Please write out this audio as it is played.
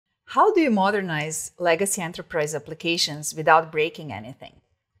How do you modernize legacy enterprise applications without breaking anything?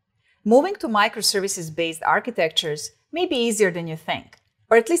 Moving to microservices-based architectures may be easier than you think,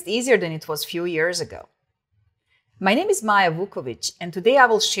 or at least easier than it was a few years ago. My name is Maja Vuković, and today I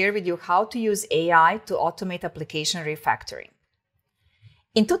will share with you how to use AI to automate application refactoring.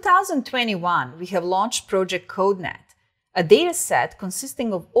 In 2021, we have launched Project CodeNet, a dataset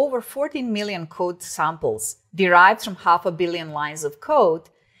consisting of over 14 million code samples derived from 500 million lines of code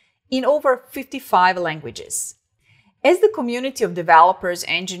in over 55 languages. As the community of developers,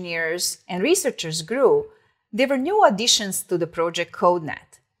 engineers, and researchers grew, there were new additions to the Project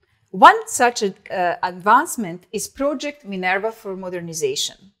CodeNet. One such advancement is Project Minerva for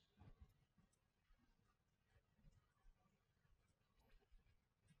Modernization.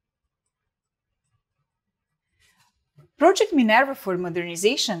 Project Minerva for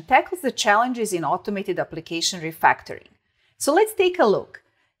Modernization tackles the challenges in automated application refactoring. So let's take a look.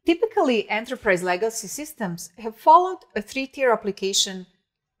 Typically, enterprise legacy systems have followed a three-tier application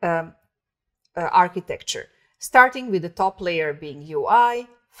architecture, starting with the top layer being UI,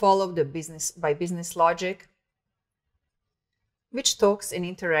 followed by business logic, which talks and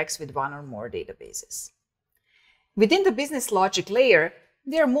interacts with one or more databases. Within the business logic layer,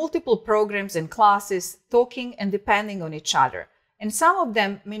 there are multiple programs and classes talking and depending on each other, and some of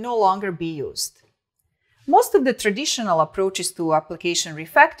them may no longer be used. Most of the traditional approaches to application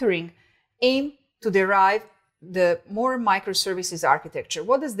refactoring aim to derive the more microservices architecture.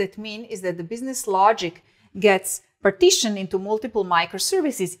 What does that mean is that the business logic gets partitioned into multiple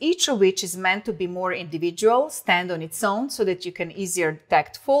microservices, each of which is meant to be more individual, stand on its own so that you can easier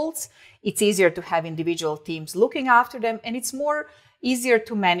detect faults, it's easier to have individual teams looking after them, and it's easier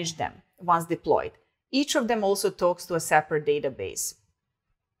to manage them once deployed. Each of them also talks to a separate database.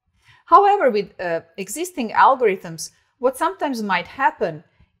 However, with existing algorithms, what sometimes might happen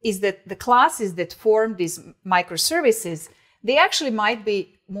is that the classes that form these microservices, they actually might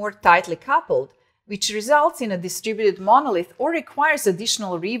be more tightly coupled, which results in a distributed monolith or requires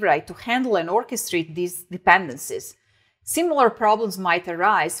additional rewrite to handle and orchestrate these dependencies. Similar problems might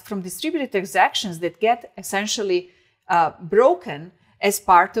arise from distributed transactions that get essentially broken as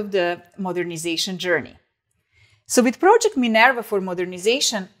part of the modernization journey. So with Project Minerva for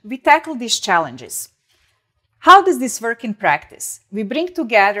Modernization, we tackle these challenges. How does this work in practice? We bring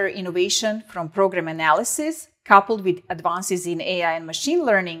together innovation from program analysis, coupled with advances in AI and machine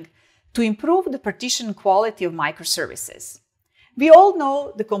learning, to improve the partition quality of microservices. We all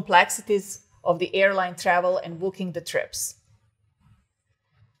know the complexities of the airline travel and booking the trips.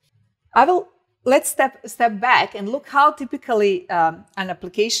 Let's step back and look how typically an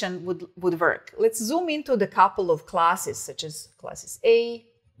application would work. Let's zoom into the couple of classes, such as classes A,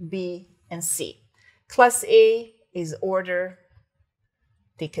 B, and C. Class A is order,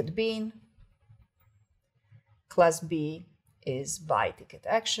 ticket bean. Class B is buy ticket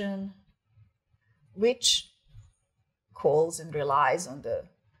action, which calls and relies on the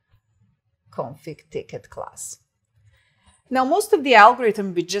config ticket class. Now, most of the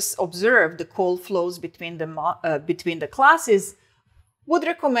algorithm we just observed, the call flows between the classes, would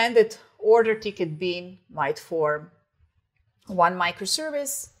recommend that order ticket bean might form one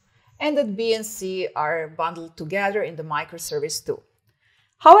microservice, and that B and C are bundled together in the microservice 2.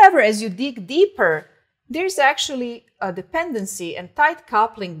 However, as you dig deeper, there's actually a dependency and tight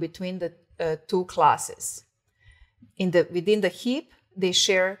coupling between the two classes. Within the heap, they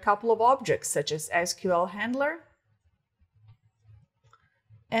share a couple of objects, such as SQL handler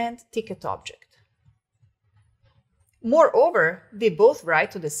and ticket object. Moreover, they both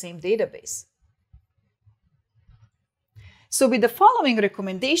write to the same database. So with the following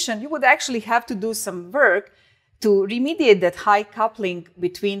recommendation, you would actually have to do some work to remediate that tight coupling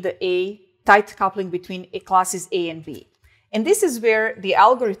between classes A and B. And this is where the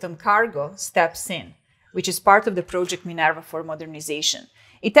algorithm Cargo steps in, which is part of the Project Minerva for Modernization.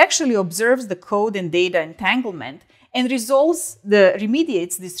 It actually observes the code and data entanglement and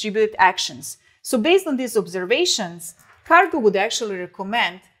remediates distributed actions. So based on these observations, Cargo would actually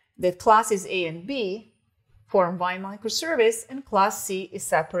recommend that classes A and B form one microservice and class C is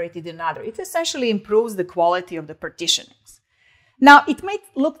separated in another. It essentially improves the quality of the partitionings. Now, it might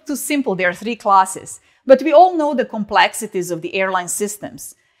look too simple, there are three classes, but we all know the complexities of the airline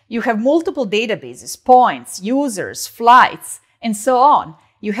systems. You have multiple databases, points, users, flights, and so on.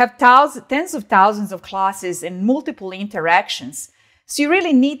 You have tens of thousands of classes and multiple interactions. So you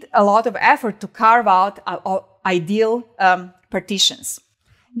really need a lot of effort to carve out ideal partitions.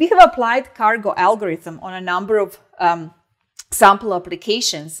 We have applied Cargo algorithm on a number of sample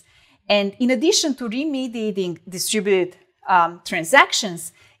applications. And in addition to remediating distributed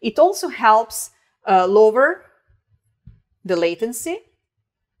transactions, It also helps lower the latency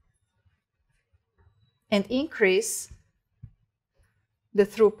and increase the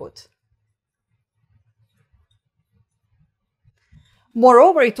throughput.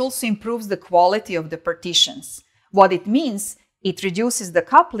 Moreover, it also improves the quality of the partitions. What it means, it reduces the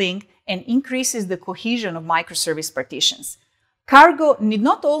coupling and increases the cohesion of microservice partitions. Cargo need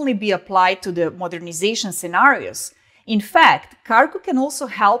not only be applied to the modernization scenarios. In fact, Cargo can also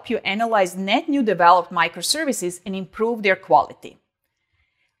help you analyze net new developed microservices and improve their quality.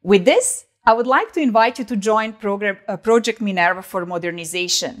 With this, I would like to invite you to join Project Minerva for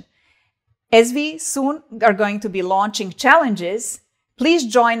Modernization. As we soon are going to be launching challenges, please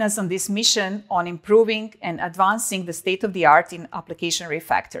join us on this mission on improving and advancing the state of the art in application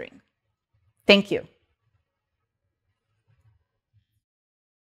refactoring. Thank you.